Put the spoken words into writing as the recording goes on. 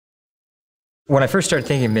When I first started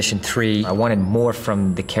thinking of Mission 3, I wanted more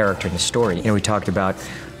from the character and the story. You know, we talked about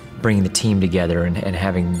bringing the team together and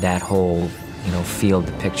having that whole, feel of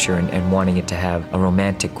the picture and wanting it to have a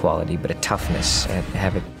romantic quality, but a toughness, and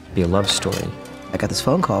have it be a love story. I got this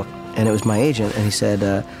phone call, and it was my agent, and he said,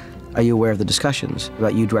 are you aware of the discussions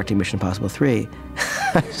about you directing Mission Impossible 3?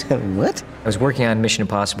 I said, what? I was working on Mission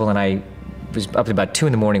Impossible, and I was up at about 2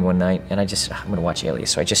 in the morning one night, and I'm gonna watch Alias.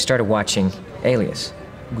 So I just started watching Alias.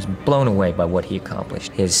 I was blown away by what he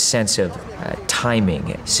accomplished. His sense of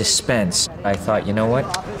timing, suspense. I thought, you know what?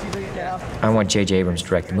 I want J.J. Abrams to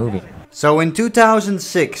direct the movie. So in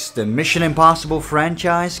 2006, the Mission Impossible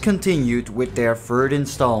franchise continued with their third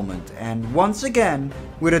installment, and once again,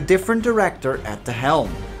 with a different director at the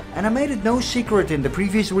helm. And I made it no secret in the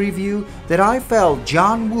previous review that I felt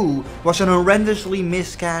John Woo was an horrendously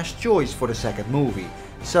miscast choice for the second movie.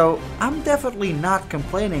 So I'm definitely not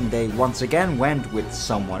complaining they once again went with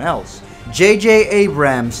someone else. J.J.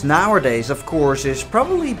 Abrams nowadays, of course, is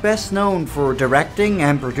probably best known for directing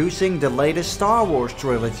and producing the latest Star Wars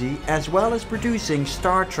trilogy, as well as producing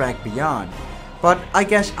Star Trek Beyond. But I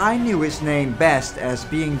guess I knew his name best as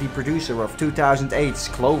being the producer of 2008's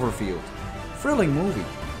Cloverfield. Thrilling movie.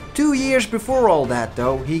 2 years before all that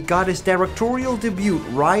though, he got his directorial debut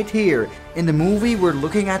right here in the movie we're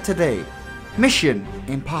looking at today. Mission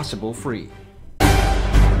Impossible 3.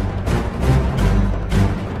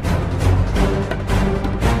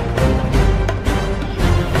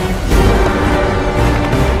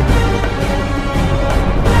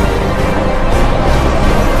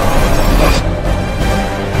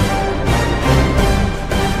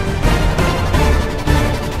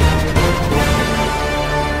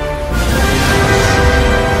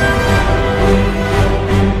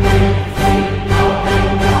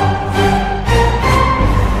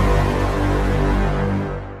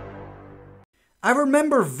 I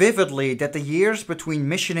remember vividly that the years between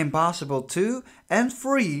Mission Impossible 2 and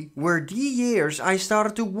 3 were the years I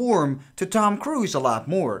started to warm to Tom Cruise a lot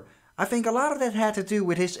more. I think a lot of that had to do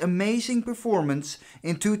with his amazing performance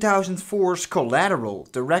in 2004's Collateral,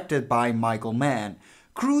 directed by Michael Mann.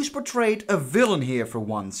 Cruise portrayed a villain here for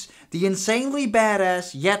once, the insanely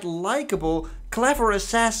badass yet likable, clever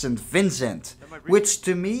assassin Vincent, which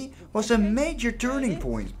to me was a major turning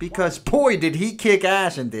point because boy did he kick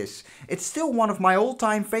ass in this. It's still one of my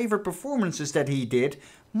all-time favorite performances that he did,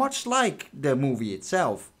 much like the movie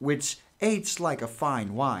itself, which aged like a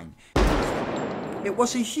fine wine. It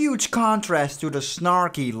was a huge contrast to the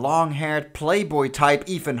snarky, long-haired playboy type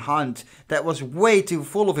Ethan Hunt that was way too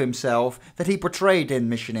full of himself that he portrayed in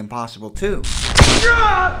Mission Impossible 2.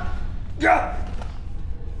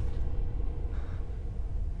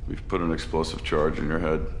 We've put an explosive charge in your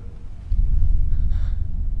head.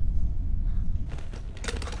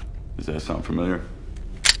 Does that sound familiar?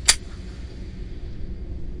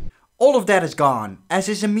 All of that is gone, as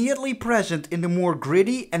is immediately present in the more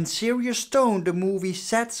gritty and serious tone the movie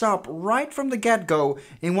sets up right from the get-go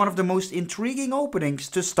in one of the most intriguing openings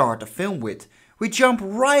to start the film with. We jump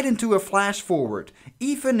right into a flash forward.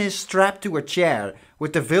 Ethan is strapped to a chair,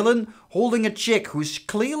 with the villain holding a chick who's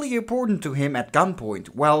clearly important to him at gunpoint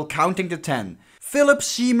while counting to 10. Philip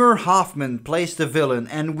Seymour Hoffman plays the villain,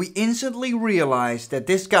 and we instantly realize that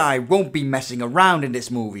this guy won't be messing around in this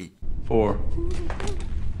movie. 4.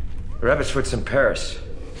 Rabbit's Foot's in Paris.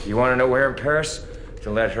 You want to know where in Paris?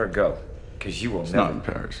 Then let her go, because you will It's never. not in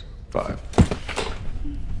Paris. 5.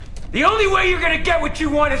 The only way you're gonna get what you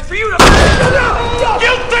want is for you to.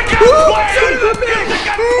 You think I'm playing? You think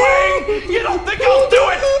I'm playing? You don't think I'll do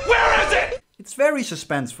it? Where is it? It's very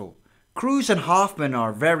suspenseful. Cruise and Hoffman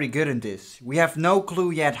are very good in this. We have no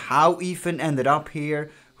clue yet how Ethan ended up here,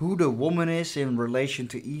 who the woman is in relation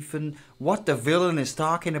to Ethan, what the villain is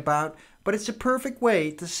talking about, but it's a perfect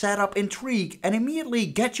way to set up intrigue and immediately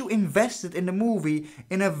get you invested in the movie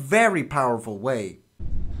in a very powerful way.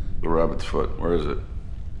 The rabbit's foot. Where is it?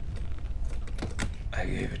 I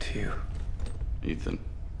gave it to you. Ethan.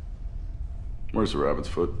 Where's the rabbit's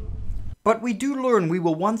foot? But we do learn we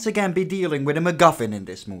will once again be dealing with a MacGuffin in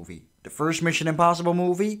this movie. The first Mission Impossible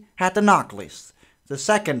movie had the knock list. The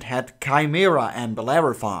second had Chimera and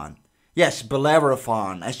Bellerophon. Yes,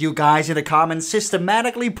 Bellerophon, as you guys in the comments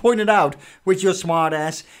systematically pointed out with your smart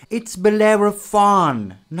ass. It's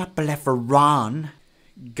Bellerophon, not Bellerophon.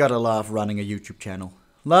 Gotta love running a YouTube channel.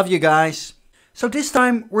 Love you guys. So this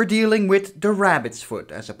time we're dealing with the rabbit's foot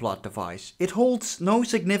as a plot device. It holds no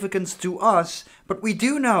significance to us, but we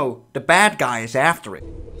do know the bad guy is after it.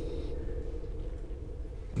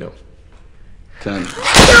 No. 10.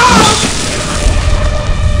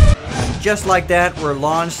 Just like that, we're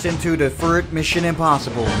launched into the third Mission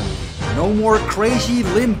Impossible. No more crazy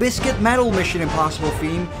Limp Bizkit metal Mission Impossible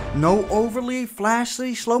theme, no overly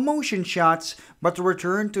flashy slow motion shots, but the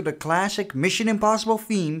return to the classic Mission Impossible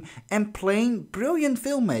theme and plain brilliant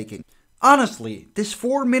filmmaking. Honestly, this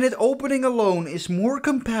 4-minute opening alone is more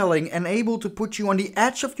compelling and able to put you on the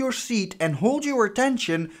edge of your seat and hold your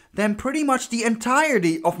attention than pretty much the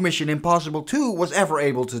entirety of Mission Impossible 2 was ever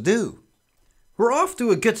able to do. We're off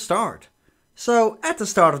to a good start. So, at the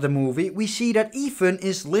start of the movie, we see that Ethan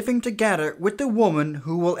is living together with the woman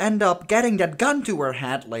who will end up getting that gun to her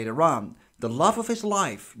head later on, the love of his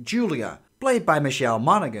life, Julia, played by Michelle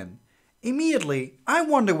Monaghan. Immediately, I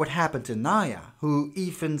wonder what happened to Naya, who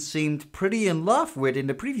Ethan seemed pretty in love with in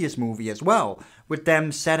the previous movie as well, with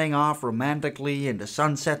them setting off romantically in the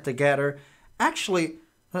sunset together. Actually,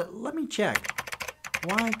 let me check.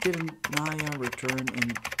 Why didn't Naya return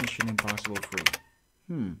in Mission Impossible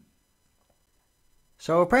 3?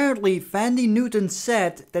 So apparently Thandie Newton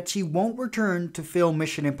said that she won't return to film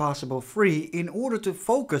Mission Impossible 3 in order to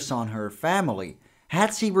focus on her family.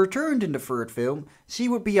 Had she returned in the third film, she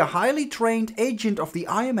would be a highly trained agent of the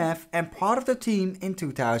IMF and part of the team in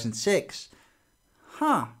 2006.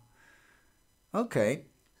 Okay.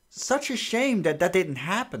 Such a shame that that didn't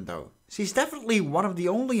happen though. She's definitely one of the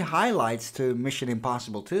only highlights to Mission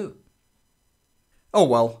Impossible 2. Oh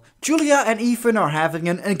well, Julia and Ethan are having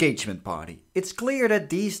an engagement party. It's clear that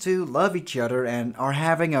these two love each other and are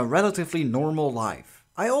having a relatively normal life.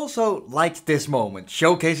 I also liked this moment,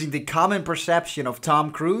 showcasing the common perception of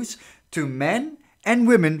Tom Cruise to men and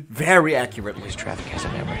women very accurately. This traffic has a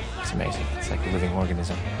memory. It's amazing. It's like a living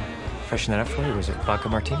organism. Freshen that up for you. Was it vodka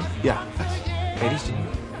martini? Yeah, thanks. Ladies, do you?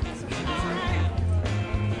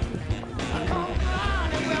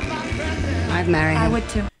 I'd marry him. I would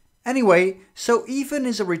too. Anyway, so Ethan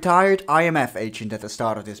is a retired IMF agent at the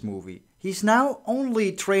start of this movie. He's now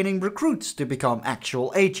only training recruits to become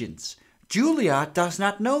actual agents. Julia does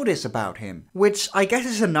not know this about him, which I guess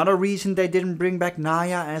is another reason they didn't bring back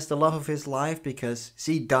Naya as the love of his life, because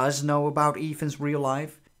she does know about Ethan's real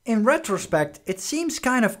life. In retrospect, it seems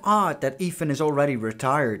kind of odd that Ethan is already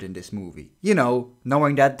retired in this movie. You know,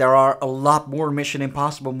 knowing that there are a lot more Mission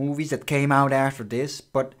Impossible movies that came out after this,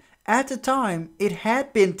 but at the time, it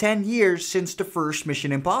had been 10 years since the first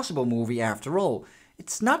Mission Impossible movie after all.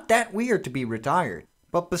 It's not that weird to be retired.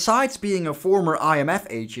 But besides being a former IMF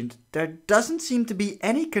agent, there doesn't seem to be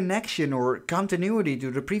any connection or continuity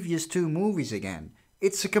to the previous two movies again.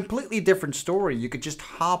 It's a completely different story. You could just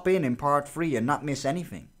hop in part 3 and not miss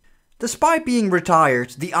anything. Despite being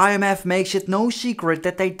retired, the IMF makes it no secret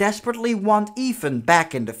that they desperately want Ethan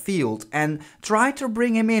back in the field and try to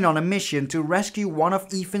bring him in on a mission to rescue one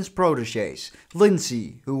of Ethan's proteges,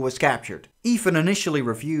 Lindsay, who was captured. Ethan initially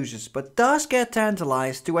refuses, but does get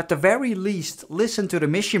tantalized to at the very least listen to the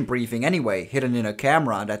mission briefing anyway, hidden in a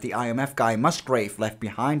camera that the IMF guy Musgrave left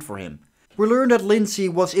behind for him. We learn that Lindsay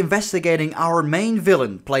was investigating our main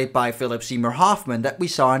villain, played by Philip Seymour Hoffman, that we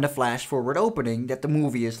saw in the flash-forward opening that the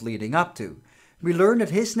movie is leading up to. We learn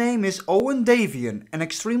that his name is Owen Davian, an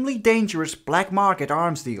extremely dangerous black market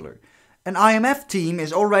arms dealer. An IMF team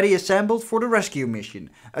is already assembled for the rescue mission.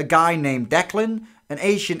 A guy named Declan, an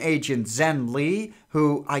Asian agent Zen Lee,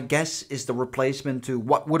 who I guess is the replacement to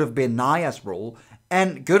what would have been Naya's role,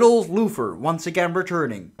 and good old Luther once again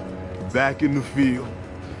returning. Back in the field.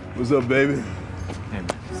 What's up, baby?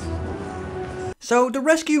 So the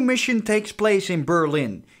rescue mission takes place in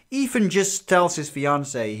Berlin. Ethan just tells his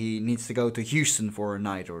fiancée he needs to go to Houston for a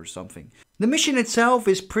night or something. The mission itself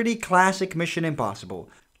is pretty classic Mission Impossible.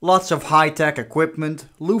 Lots of high-tech equipment,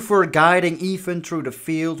 Luther guiding Ethan through the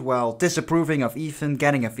field while disapproving of Ethan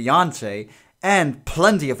getting a fiancée, and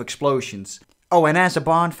plenty of explosions. Oh, and as a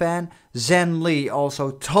Bond fan, Zen Lee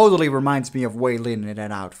also totally reminds me of Wei Lin in that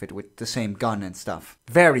outfit with the same gun and stuff.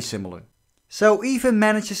 Very similar. So Ethan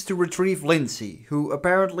manages to retrieve Lindsay, who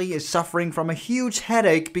apparently is suffering from a huge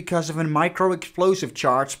headache because of a micro-explosive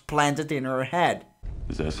charge planted in her head.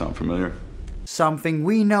 Does that sound familiar? Something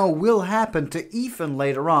we know will happen to Ethan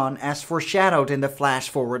later on, as foreshadowed in the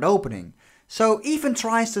flash-forward opening. So Ethan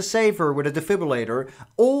tries to save her with a defibrillator,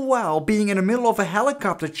 all while being in the middle of a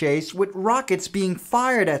helicopter chase with rockets being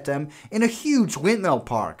fired at them in a huge windmill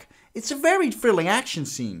park. It's a very thrilling action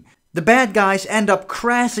scene. The bad guys end up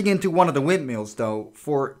crashing into one of the windmills though,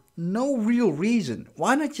 for no real reason.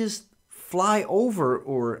 Why not just fly over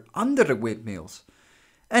or under the windmills?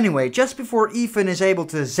 Anyway, just before Ethan is able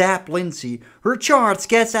to zap Lindsay, her charge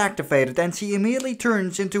gets activated and she immediately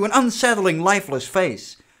turns into an unsettling lifeless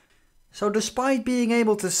face. So despite being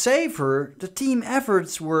able to save her, the team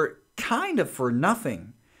efforts were kind of for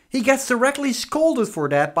nothing. He gets directly scolded for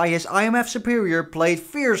that by his IMF superior, played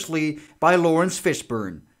fiercely by Lawrence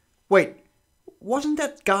Fishburne. Wait, wasn't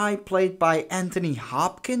that guy played by Anthony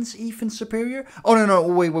Hopkins even superior? Oh, no,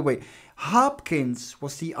 wait. Hopkins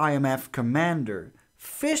was the IMF commander.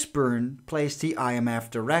 Fishburne plays the IMF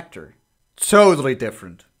director. Totally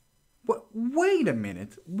different. Wait a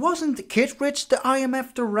minute, wasn't Kittredge the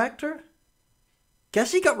IMF director?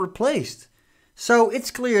 Guess he got replaced. So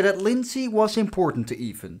it's clear that Lindsay was important to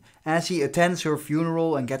Ethan, as he attends her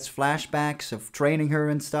funeral and gets flashbacks of training her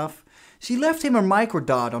and stuff. She left him a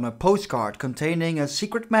microdot on a postcard containing a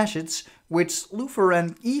secret message which Luther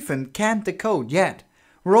and Ethan can't decode yet.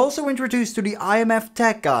 We're also introduced to the IMF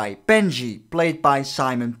tech guy, Benji, played by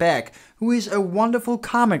Simon Pegg, who is a wonderful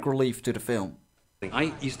comic relief to the film.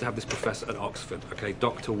 I used to have this professor at Oxford, okay,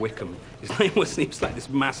 Dr. Wickham. His name was, he was like this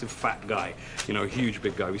massive fat guy, you know, a huge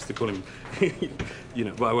big guy. We used to call him, you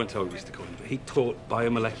know, well, I won't tell you what we used to call him, but he taught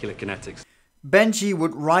biomolecular kinetics. Benji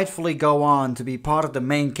would rightfully go on to be part of the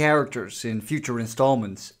main characters in future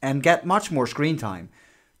installments and get much more screen time.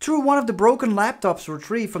 Through one of the broken laptops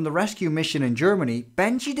retrieved from the rescue mission in Germany,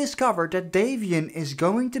 Benji discovered that Davian is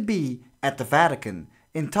going to be at the Vatican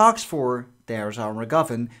in talks for, there's our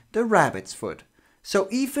MacGuffin, the Rabbit's Foot. So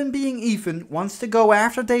Ethan, being Ethan, wants to go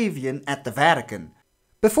after Davian at the Vatican.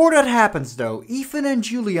 Before that happens though, Ethan and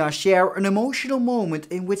Julia share an emotional moment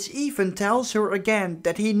in which Ethan tells her again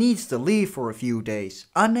that he needs to leave for a few days,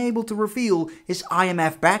 unable to reveal his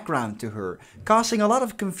IMF background to her, causing a lot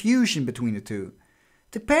of confusion between the two.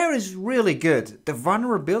 The pair is really good. The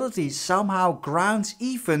vulnerability somehow grounds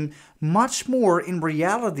Ethan much more in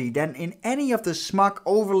reality than in any of the smug,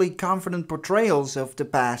 overly confident portrayals of the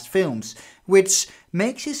past films, which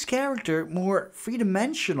makes his character more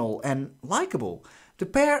three-dimensional and likable. The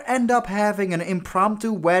pair end up having an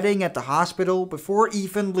impromptu wedding at the hospital before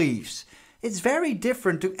Ethan leaves. It's very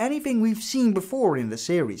different to anything we've seen before in the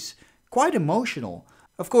series. Quite emotional.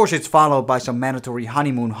 Of course, it's followed by some mandatory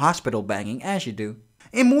honeymoon hospital banging, as you do.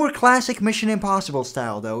 In more classic Mission Impossible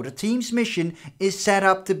style though, the team's mission is set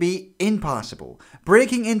up to be impossible,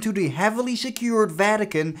 breaking into the heavily secured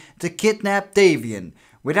Vatican to kidnap Davian,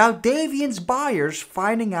 without Davian's buyers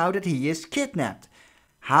finding out that he is kidnapped.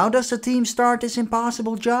 How does the team start this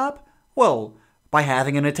impossible job? Well, by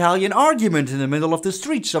having an Italian argument in the middle of the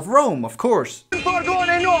streets of Rome, of course.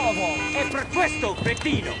 Furgone nuovo! E per questo,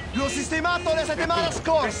 cretino! L'ho sistemato la settimana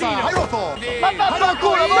scorsa! Hai rotto! Ma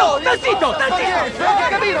vaffanculo! No, sta zitto, sta zitto! Ho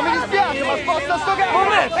capito, mi dispiace, ma sposta sto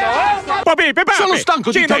cazzo! Sono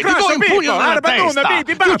stanco di te, ti do un pugno nella testa!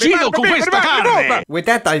 Ti uccido con questa carne! With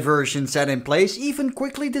that diversion set in place, Ethan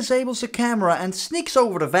quickly disables the camera and sneaks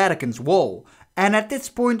over the Vatican's wall. And at this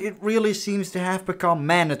point it really seems to have become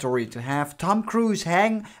mandatory to have Tom Cruise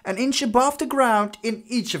hang an inch above the ground in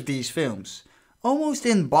each of these films. Almost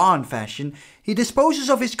in Bond fashion, he disposes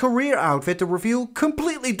of his career outfit to reveal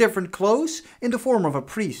completely different clothes in the form of a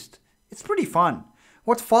priest. It's pretty fun.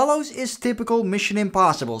 What follows is typical Mission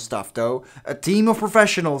Impossible stuff though. A team of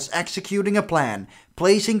professionals executing a plan,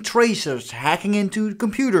 placing tracers, hacking into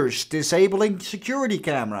computers, disabling security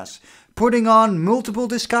cameras, putting on multiple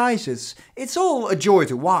disguises. It's all a joy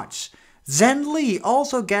to watch. Zen Lee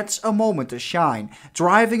also gets a moment to shine,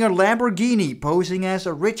 driving a Lamborghini, posing as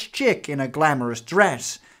a rich chick in a glamorous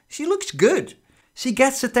dress. She looks good. She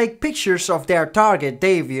gets to take pictures of their target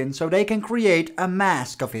Davian so they can create a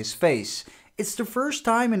mask of his face. It's the first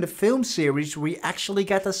time in the film series we actually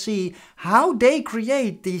get to see how they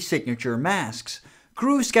create these signature masks.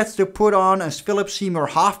 Cruise gets to put on a Philip Seymour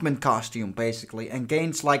Hoffman costume basically and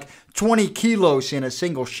gains like 20 kilos in a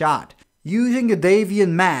single shot. Using the Davian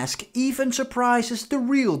mask, Ethan surprises the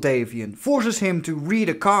real Davian, forces him to read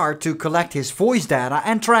a card to collect his voice data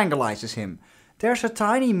and tranquilizes him. There's a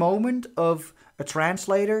tiny moment of a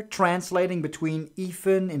translator translating between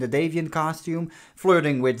Ethan in the Davian costume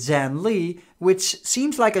flirting with Zen Lee, which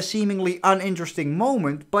seems like a seemingly uninteresting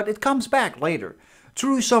moment, but it comes back later.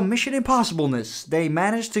 Through some Mission Impossibleness, they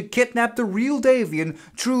manage to kidnap the real Davian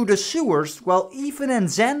through the sewers while Ethan and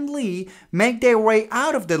Zen Lee make their way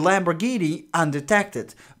out of the Lamborghini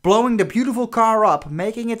undetected, blowing the beautiful car up,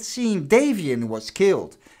 making it seem Davian was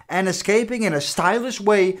killed, and escaping in a stylish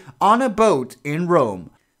way on a boat in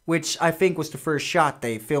Rome, which I think was the first shot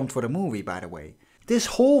they filmed for the movie, by the way. This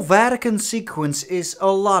whole Vatican sequence is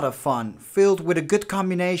a lot of fun, filled with a good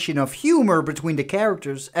combination of humor between the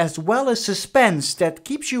characters as well as suspense that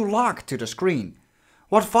keeps you locked to the screen.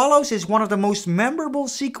 What follows is one of the most memorable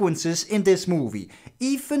sequences in this movie,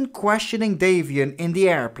 Ethan questioning Davian in the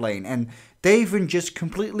airplane and Davian just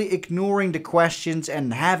completely ignoring the questions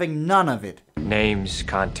and having none of it. Names,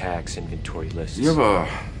 contacts, inventory lists. You have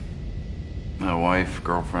a wife,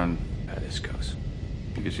 girlfriend? How this goes.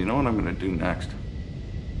 Because you know what I'm gonna do next?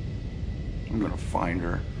 I'm gonna find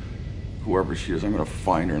her, Whoever she is, I'm gonna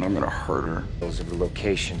find her and I'm gonna hurt her. Of the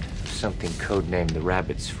location of something codenamed the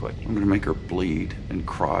Rabbit's Foot. I'm gonna make her bleed and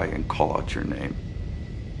cry and call out your name.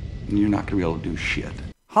 And you're not gonna be able to do shit.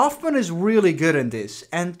 Hoffman is really good in this,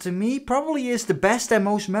 and to me probably is the best and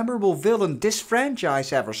most memorable villain this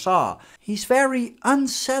franchise ever saw. He's very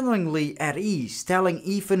unsettlingly at ease, telling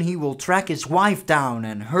Ethan he will track his wife down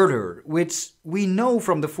and hurt her, which we know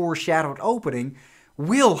from the foreshadowed opening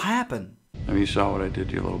will happen. I mean, you saw what I did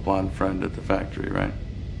to your little blonde friend at the factory, right?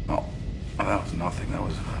 Oh, that was nothing. That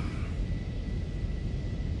was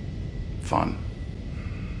fun.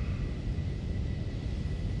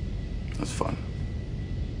 That's fun.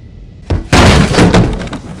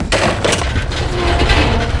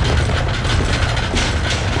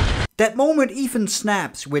 That moment Ethan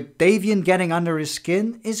snaps with Davian getting under his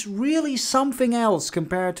skin is really something else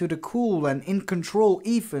compared to the cool and in control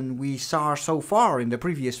Ethan we saw so far in the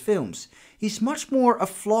previous films. He's much more a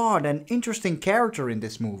flawed and interesting character in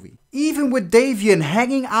this movie. Even with Davian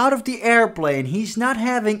hanging out of the airplane, he's not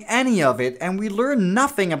having any of it, and we learn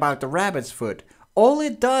nothing about the Rabbit's Foot. All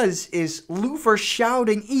it does is Luther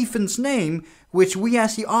shouting Ethan's name, which we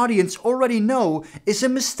as the audience already know is a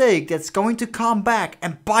mistake that's going to come back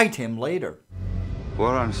and bite him later.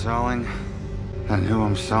 What I'm selling and who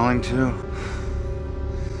I'm selling to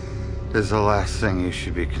is the last thing you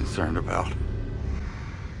should be concerned about.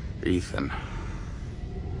 Ethan.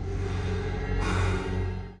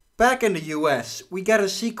 Back in the US, we get a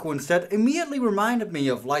sequence that immediately reminded me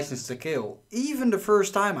of License to Kill, even the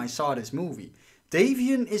first time I saw this movie.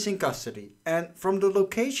 Davian is in custody, and from the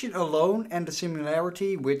location alone and the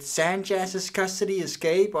similarity with Sanchez's custody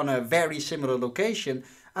escape on a very similar location,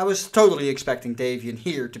 I was totally expecting Davian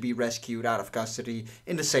here to be rescued out of custody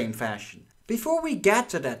in the same fashion. Before we get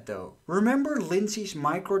to that though, remember Lindsay's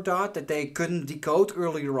microdot that they couldn't decode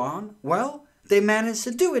earlier on? Well, they managed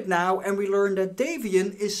to do it now, and we learn that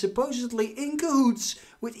Davian is supposedly in cahoots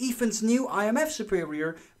with Ethan's new IMF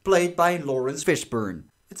superior, played by Lawrence Fishburne.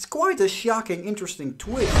 It's quite a shocking, interesting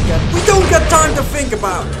twist that we don't get time to think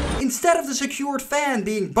about. Instead of the secured fan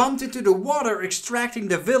being bumped into the water extracting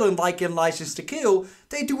the villain like in License to Kill,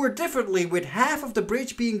 they do it differently, with half of the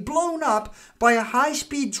bridge being blown up by a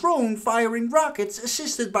high-speed drone firing rockets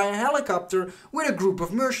assisted by a helicopter with a group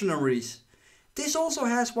of mercenaries. This also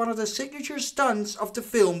has one of the signature stunts of the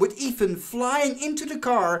film, with Ethan flying into the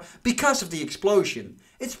car because of the explosion.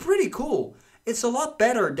 It's pretty cool. It's a lot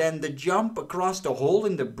better than the jump across the hole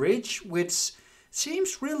in the bridge, which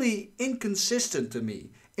seems really inconsistent to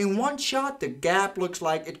me. In one shot the gap looks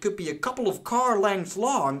like it could be a couple of car lengths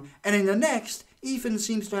long, and in the next Ethan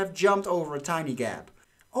seems to have jumped over a tiny gap.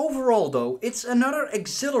 Overall though, it's another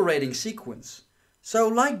exhilarating sequence. So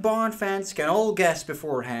like Bond fans can all guess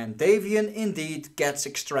beforehand, Davian indeed gets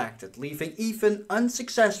extracted, leaving Ethan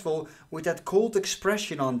unsuccessful with that cold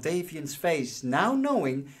expression on Davian's face, now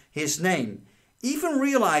knowing his name. Ethan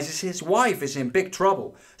realizes his wife is in big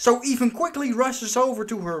trouble, so Ethan quickly rushes over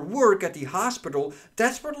to her work at the hospital,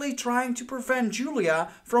 desperately trying to prevent Julia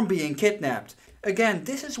from being kidnapped. Again,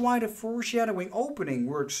 this is why the foreshadowing opening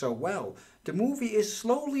works so well. The movie is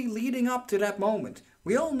slowly leading up to that moment.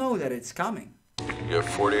 We all know that it's coming. You have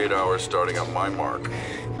 48 hours starting on my mark.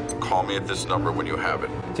 Call me at this number when you have it.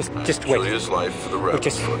 Just wait. Julia's life for the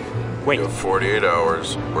Rabbit's Foot. Wait. You have 48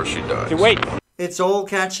 hours or she dies. Wait. It's all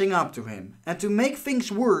catching up to him, and to make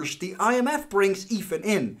things worse, the IMF brings Ethan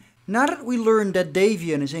in. Now that we learn that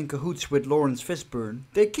Davian is in cahoots with Lawrence Fishburne,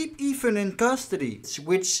 they keep Ethan in custody,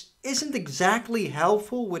 which isn't exactly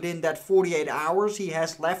helpful within that 48 hours he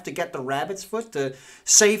has left to get the Rabbit's Foot to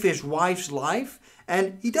save his wife's life,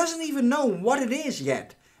 and he doesn't even know what it is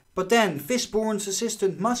yet. But then Fishburne's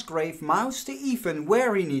assistant Musgrave mouths to Ethan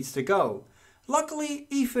where he needs to go. Luckily,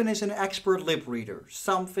 Ethan is an expert lip reader,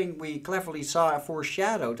 something we cleverly saw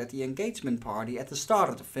foreshadowed at the engagement party at the start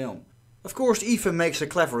of the film. Of course, Ethan makes a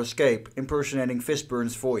clever escape, impersonating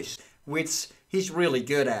Fishburne's voice, which he's really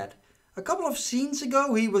good at. A couple of scenes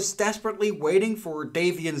ago he was desperately waiting for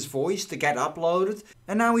Davian's voice to get uploaded,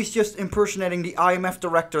 and now he's just impersonating the IMF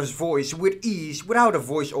director's voice with ease without a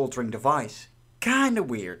voice-altering device. Kinda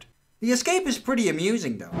weird. The escape is pretty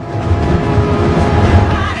amusing though.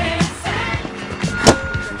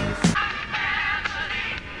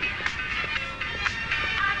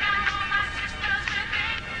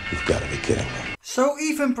 You've got to be kidding me. So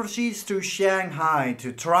Ethan proceeds to Shanghai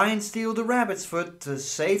to try and steal the Rabbit's Foot to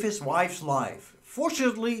save his wife's life.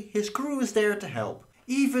 Fortunately, his crew is there to help.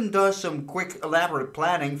 Ethan does some quick elaborate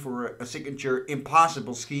planning for a signature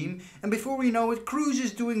impossible scheme, and before we know it, Cruise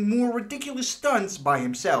is doing more ridiculous stunts by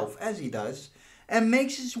himself, as he does, and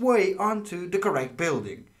makes his way onto the correct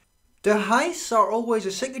building. The heists are always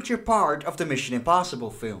a signature part of the Mission Impossible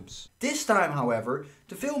films. This time, however,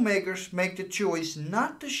 the filmmakers make the choice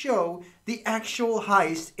not to show the actual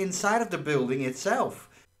heist inside of the building itself,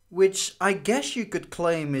 which I guess you could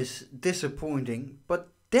claim is disappointing, but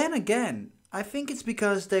then again, I think it's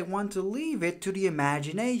because they want to leave it to the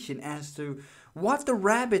imagination as to what the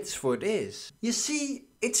rabbit's foot is. You see,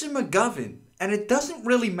 it's a MacGuffin, and it doesn't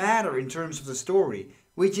really matter in terms of the story.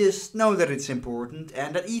 We just know that it's important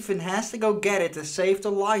and that Ethan has to go get it to save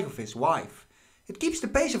the life of his wife. It keeps the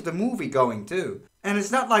pace of the movie going too. And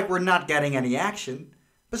it's not like we're not getting any action.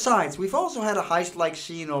 Besides, we've also had a heist-like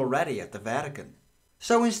scene already at the Vatican.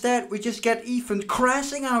 So instead, we just get Ethan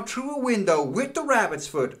crashing out through a window with the rabbit's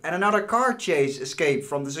foot and another car chase escape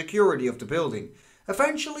from the security of the building.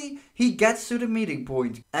 Eventually, he gets to the meeting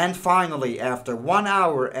point, and finally, after 1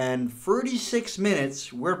 hour and 36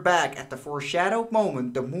 minutes, we're back at the foreshadowed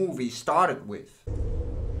moment the movie started with.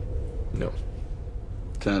 No.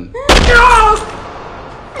 10.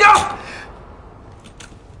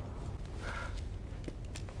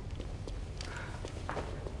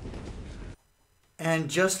 And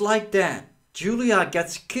just like that, Julia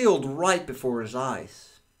gets killed right before his eyes.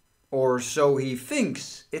 Or so he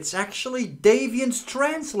thinks. It's actually Davian's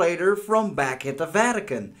translator from back at the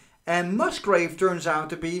Vatican. And Musgrave turns out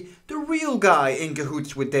to be the real guy in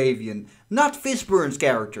cahoots with Davian, not Fishburne's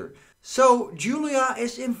character. So Julia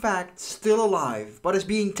is in fact still alive, but is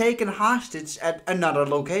being taken hostage at another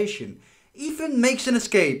location. Ethan makes an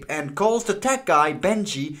escape and calls the tech guy,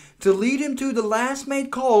 Benji, to lead him to the last made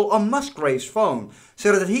call on Musgrave's phone,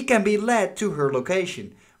 so that he can be led to her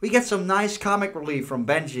location. We get some nice comic relief from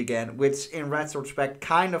Benji again, which in retrospect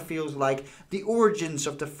kind of feels like the origins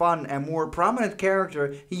of the fun and more prominent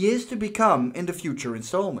character he is to become in the future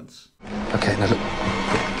installments. Okay, now look.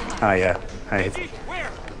 Hi. Where?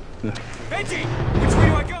 Benji! Which way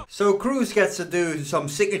do I go? So Cruise gets to do some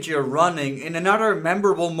signature running in another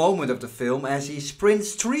memorable moment of the film as he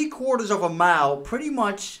sprints 3/4 of a mile pretty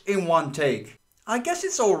much in one take. I guess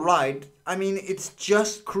it's alright. I mean, it's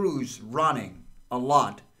just Cruise running a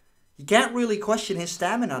lot. You can't really question his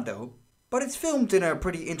stamina though, but it's filmed in a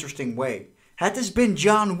pretty interesting way. Had this been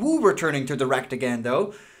John Woo returning to direct again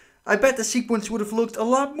though, I bet the sequence would have looked a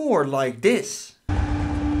lot more like this.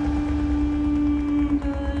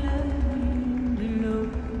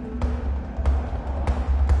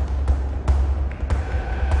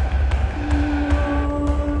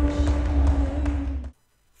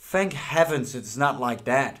 Thank heavens it's not like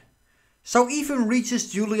that. So Ethan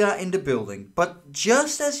reaches Julia in the building, but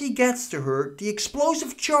just as he gets to her, the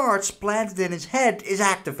explosive charge planted in his head is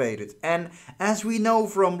activated. And as we know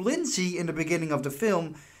from Lindsay in the beginning of the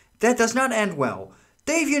film, that does not end well.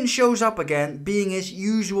 Davian shows up again, being his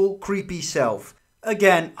usual creepy self.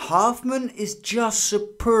 Again, Hoffman is just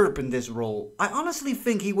superb in this role. I honestly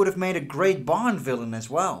think he would have made a great Bond villain as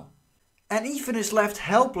well. And Ethan is left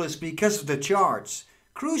helpless because of the charge.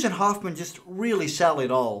 Cruise and Hoffman just really sell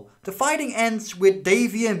it all. The fighting ends with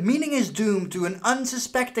Davian meeting his doom to an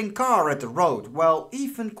unsuspecting car at the road, while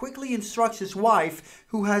Ethan quickly instructs his wife,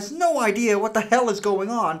 who has no idea what the hell is going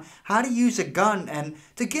on, how to use a gun and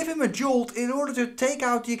to give him a jolt in order to take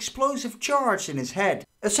out the explosive charge in his head,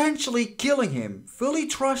 essentially killing him, fully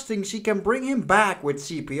trusting she can bring him back with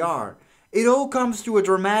CPR. It all comes to a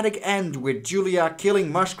dramatic end with Julia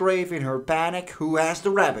killing Musgrave in her panic, who has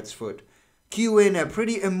the rabbit's foot. Cue in a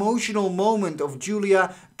pretty emotional moment of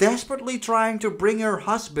Julia desperately trying to bring her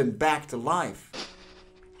husband back to life.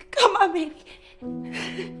 Come on, baby.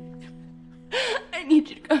 I need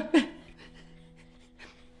you to come back.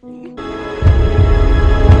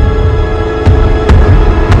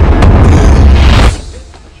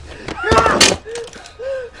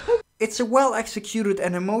 It's a well executed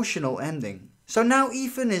and emotional ending. So now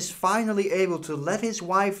Ethan is finally able to let his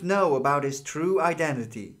wife know about his true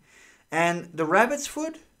identity. And the rabbit's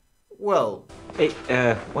foot? Well... Hey,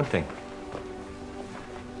 one thing.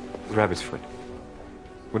 Rabbit's foot.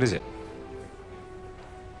 What is it?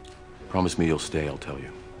 Promise me you'll stay, I'll tell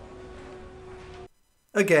you.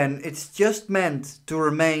 Again, it's just meant to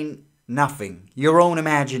remain nothing. Your own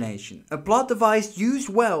imagination. A plot device used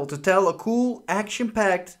well to tell a cool,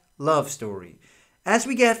 action-packed love story. As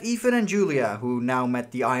we get Ethan and Julia, who now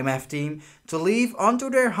met the IMF team, to leave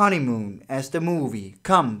onto their honeymoon as the movie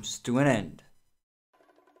comes to an end.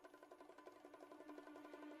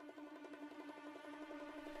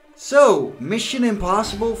 So, Mission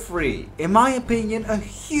Impossible 3, in my opinion a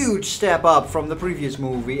huge step up from the previous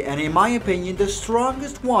movie and in my opinion the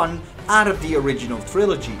strongest one out of the original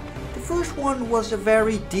trilogy. The first one was a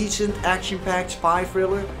very decent action-packed spy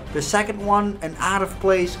thriller, the second one an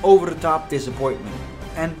out-of-place, over-the-top disappointment.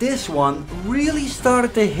 and this one really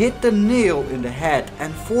started to hit the nail in the head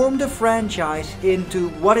and form the franchise into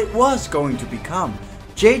what it was going to become.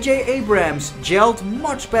 J.J. Abrams gelled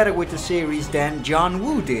much better with the series than John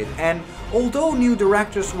Woo did, and although new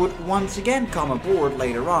directors would once again come aboard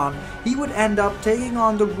later on, he would end up taking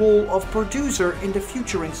on the role of producer in the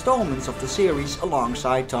future installments of the series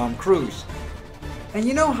alongside Tom Cruise. And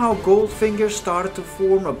you know how Goldfinger started to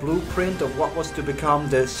form a blueprint of what was to become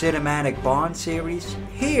the cinematic Bond series?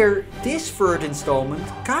 Here, this third installment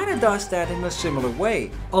kinda does that in a similar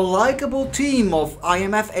way. A likable team of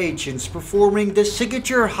IMF agents performing the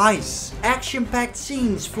signature heists, action-packed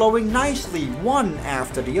scenes flowing nicely one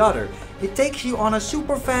after the other. It takes you on a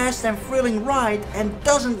super fast and thrilling ride and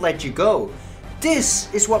doesn't let you go. This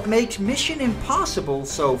is what makes Mission Impossible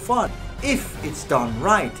so fun, if it's done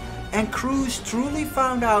right. And Cruise truly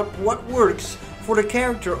found out what works for the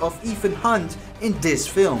character of Ethan Hunt in this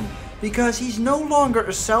film, because he's no longer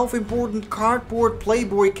a self-important cardboard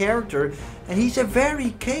playboy character, and he's a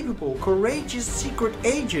very capable, courageous secret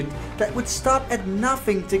agent that would stop at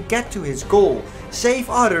nothing to get to his goal, save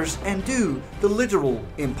others and do the literal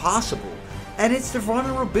impossible. And it's the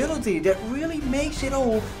vulnerability that really makes it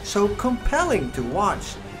all so compelling to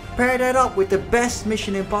watch. Pair that up with the best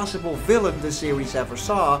Mission Impossible villain the series ever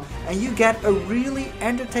saw, and you get a really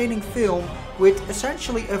entertaining film with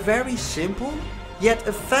essentially a very simple, yet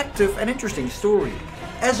effective and interesting story.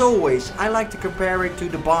 As always, I like to compare it to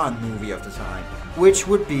the Bond movie of the time, which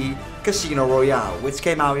would be Casino Royale, which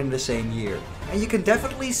came out in the same year. And you can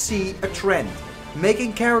definitely see a trend,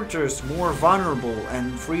 making characters more vulnerable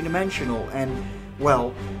and three-dimensional and,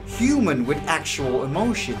 well, human with actual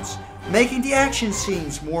emotions. Making the action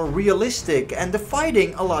scenes more realistic and the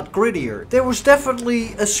fighting a lot grittier. There was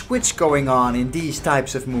definitely a switch going on in these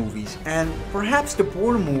types of movies, and perhaps the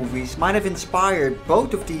Bourne movies might have inspired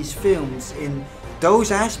both of these films in those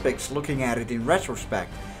aspects looking at it in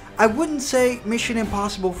retrospect. I wouldn't say Mission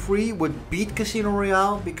Impossible 3 would beat Casino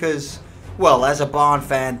Royale because, well, as a Bond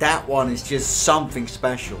fan, that one is just something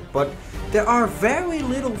special, but there are very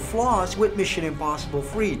little flaws with Mission Impossible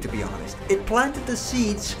 3, to be honest. It planted the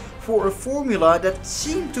seeds for a formula that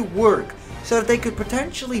seemed to work, so that they could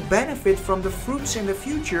potentially benefit from the fruits in the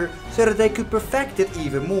future, so that they could perfect it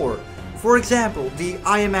even more. For example, the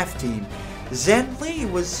IMF team. Zen Lee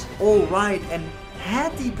was alright and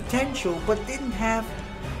had the potential, but didn't have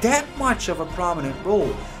that much of a prominent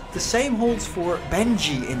role. The same holds for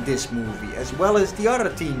Benji in this movie, as well as the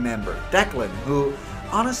other team member, Declan, who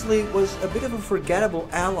honestly was a bit of a forgettable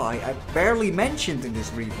ally I barely mentioned in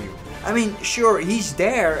this review. I mean, sure, he's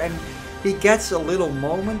there and he gets a little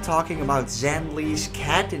moment talking about Zen Lee's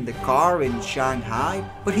cat in the car in Shanghai,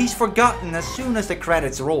 but he's forgotten as soon as the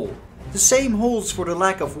credits roll. The same holds for the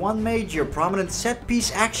lack of one major prominent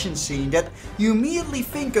set-piece action scene that you immediately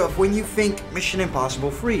think of when you think Mission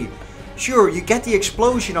Impossible 3. Sure, you get the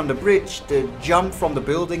explosion on the bridge, the jump from the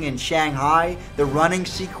building in Shanghai, the running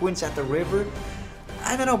sequence at the river.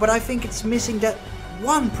 I don't know, but I think it's missing that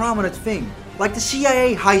one prominent thing. Like the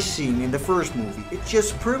CIA heist scene in the first movie. It's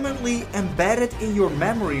just permanently embedded in your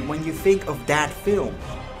memory when you think of that film.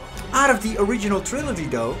 Out of the original trilogy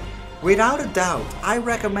though, without a doubt, I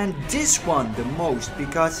recommend this one the most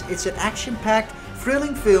because it's an action-packed,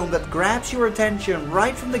 thrilling film that grabs your attention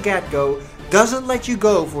right from the get-go, doesn't let you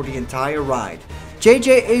go for the entire ride.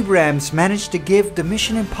 J.J. Abrams managed to give the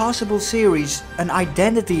Mission Impossible series an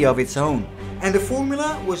identity of its own, and the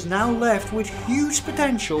formula was now left with huge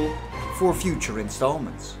potential for future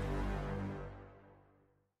installments.